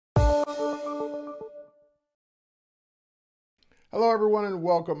Hello everyone and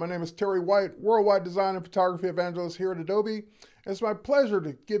welcome. My name is Terry White, Worldwide Design and Photography Evangelist here at Adobe. And it's my pleasure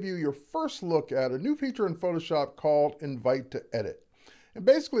to give you your first look at a new feature in Photoshop called Invite to Edit. And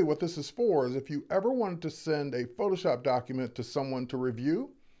basically what this is for is if you ever wanted to send a Photoshop document to someone to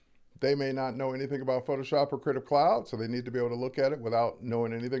review, they may not know anything about Photoshop or Creative Cloud, so they need to be able to look at it without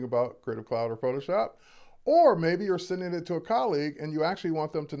knowing anything about Creative Cloud or Photoshop. Or maybe you're sending it to a colleague and you actually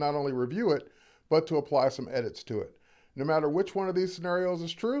want them to not only review it, but to apply some edits to it. No matter which one of these scenarios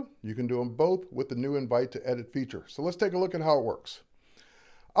is true, you can do them both with the new Invite to Edit feature. So let's take a look at how it works.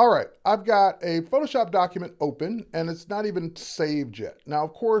 All right, I've got a Photoshop document open and it's not even saved yet. Now,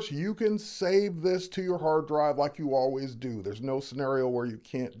 of course, you can save this to your hard drive like you always do. There's no scenario where you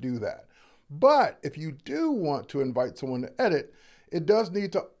can't do that. But if you do want to invite someone to edit, it does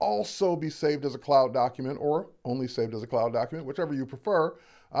need to also be saved as a cloud document or only saved as a cloud document, whichever you prefer.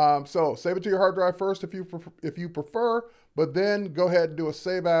 So save it to your hard drive first if you prefer, but then go ahead and do a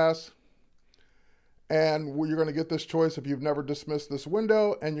save as. And you're going to get this choice if you've never dismissed this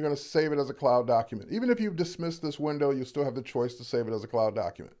window, and you're going to save it as a cloud document. Even if you've dismissed this window, you still have the choice to save it as a cloud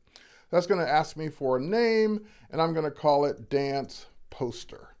document. That's going to ask me for a name, and I'm going to call it Dance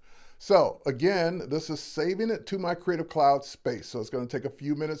Poster. So again, this is saving it to my Creative Cloud space. So it's going to take a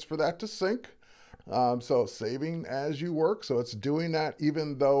few minutes for that to sync. So saving as you work. So it's doing that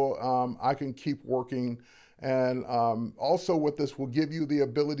even though I can keep working. And also what this will give you the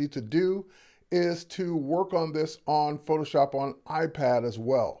ability to do is to work on this on Photoshop on iPad as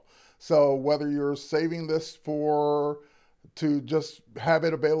well. So whether you're saving this to just have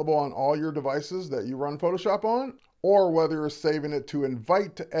it available on all your devices that you run Photoshop on, or whether you're saving it to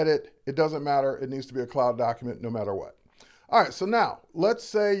invite to edit, it doesn't matter. It needs to be a cloud document no matter what. All right, so now let's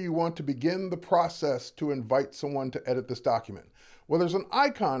say you want to begin the process to invite someone to edit this document. Well, there's an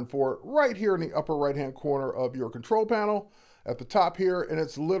icon for it right here in the upper right-hand corner of your control panel at the top here, and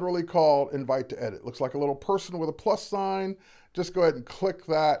it's literally called Invite to Edit. Looks like a little person with a plus sign. Just go ahead and click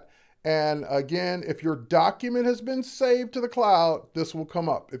that. And again, if your document has been saved to the cloud, this will come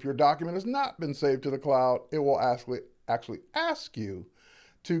up. If your document has not been saved to the cloud, it will actually ask you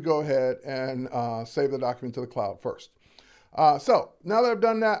to go ahead and save the document to the cloud first. So now that I've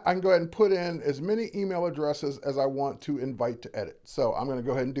done that, I can go ahead and put in as many email addresses as I want to invite to edit. So I'm going to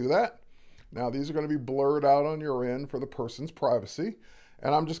go ahead and do that. Now these are going to be blurred out on your end for the person's privacy.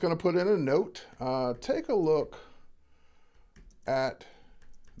 And I'm just going to put in a note. Take a look at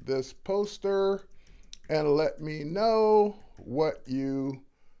this poster and let me know what you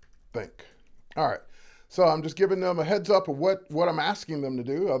think. All right. So I'm just giving them a heads up of what I'm asking them to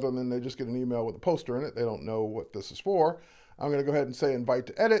do, other than they just get an email with a poster in it. They don't know what this is for. I'm going to go ahead and say invite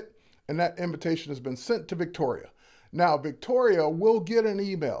to edit, and that invitation has been sent to Victoria. Now, Victoria will get an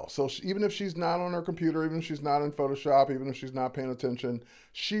email. So even if she's not on her computer, even if she's not in Photoshop, even if she's not paying attention,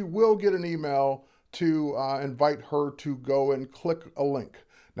 she will get an email to invite her to go and click a link.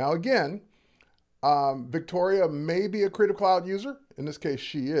 Now, again, Victoria may be a Creative Cloud user. In this case,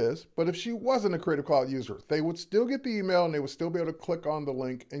 she is. But if she wasn't a Creative Cloud user, they would still get the email and they would still be able to click on the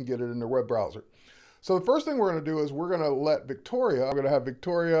link and get it in their web browser. So the first thing we're going to do is we're going to let Victoria, I'm going to have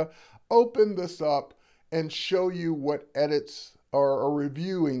Victoria open this up and show you what edits or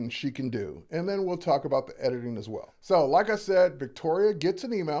reviewing she can do. And then we'll talk about the editing as well. So like I said, Victoria gets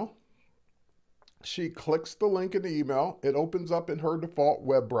an email. She clicks the link in the email. It opens up in her default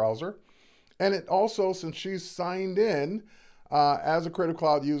web browser. And it also, since she's signed in as a Creative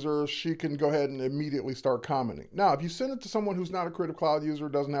Cloud user, she can go ahead and immediately start commenting. Now, if you send it to someone who's not a Creative Cloud user,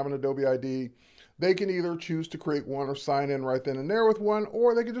 doesn't have an Adobe ID, they can either choose to create one or sign in right then and there with one,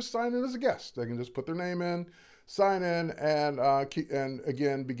 or they can just sign in as a guest. They can just put their name in, sign in, and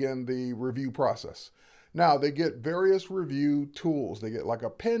again, begin the review process. Now, they get various review tools. They get like a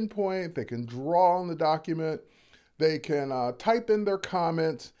pinpoint, they can draw on the document, they can type in their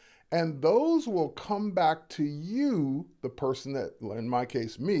comments, and those will come back to you, the person that, in my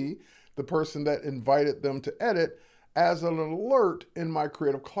case, me, the person that invited them to edit, as an alert in my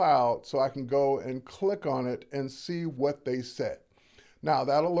Creative Cloud, so I can go and click on it and see what they said. Now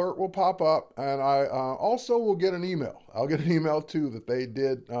that alert will pop up, and I also will get an email. I'll get an email too that they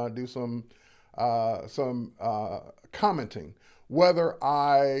did do some commenting, whether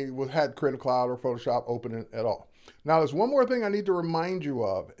I had Creative Cloud or Photoshop open at all. Now there's one more thing I need to remind you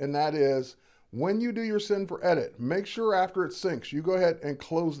of, and that is when you do your send for edit, make sure after it syncs, you go ahead and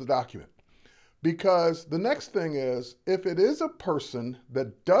close the document. Because the next thing is, if it is a person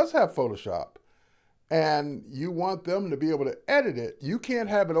that does have Photoshop and you want them to be able to edit it, you can't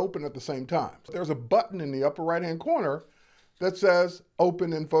have it open at the same time. There's a button in the upper right-hand corner that says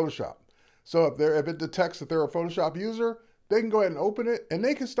open in Photoshop. So if it detects that they're a Photoshop user, they can go ahead and open it and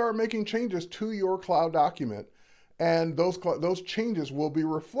they can start making changes to your cloud document. And those changes will be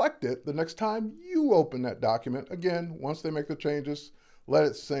reflected the next time you open that document. Again, once they make the changes, let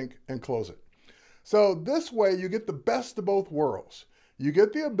it sync and close it. So this way you get the best of both worlds. You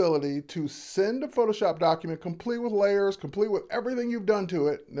get the ability to send a Photoshop document complete with layers, complete with everything you've done to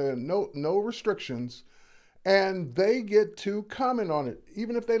it, no restrictions, and they get to comment on it,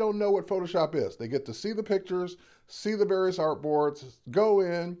 even if they don't know what Photoshop is. They get to see the pictures, see the various artboards, go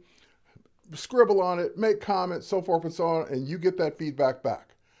in, scribble on it, make comments, so forth and so on, and you get that feedback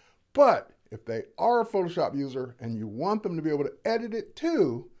back. But if they are a Photoshop user and you want them to be able to edit it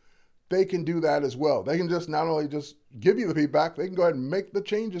too, they can do that as well. They can just not only just give you the feedback, they can go ahead and make the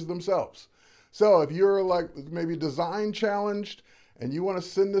changes themselves. So if you're like maybe design challenged and you want to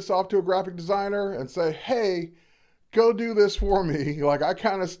send this off to a graphic designer and say, hey, go do this for me, like I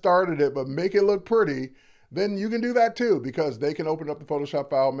kind of started it, but make it look pretty, then you can do that too, because they can open up the Photoshop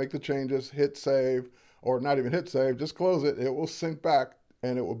file, make the changes, hit save, or not even hit save, just close it. It will sync back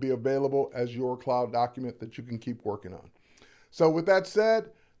and it will be available as your cloud document that you can keep working on. So with that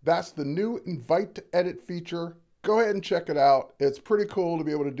said, that's the new Invite to Edit feature. Go ahead and check it out. It's pretty cool to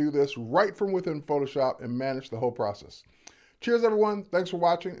be able to do this right from within Photoshop and manage the whole process. Cheers, everyone. Thanks for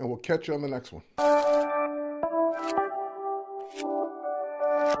watching, and we'll catch you on the next one.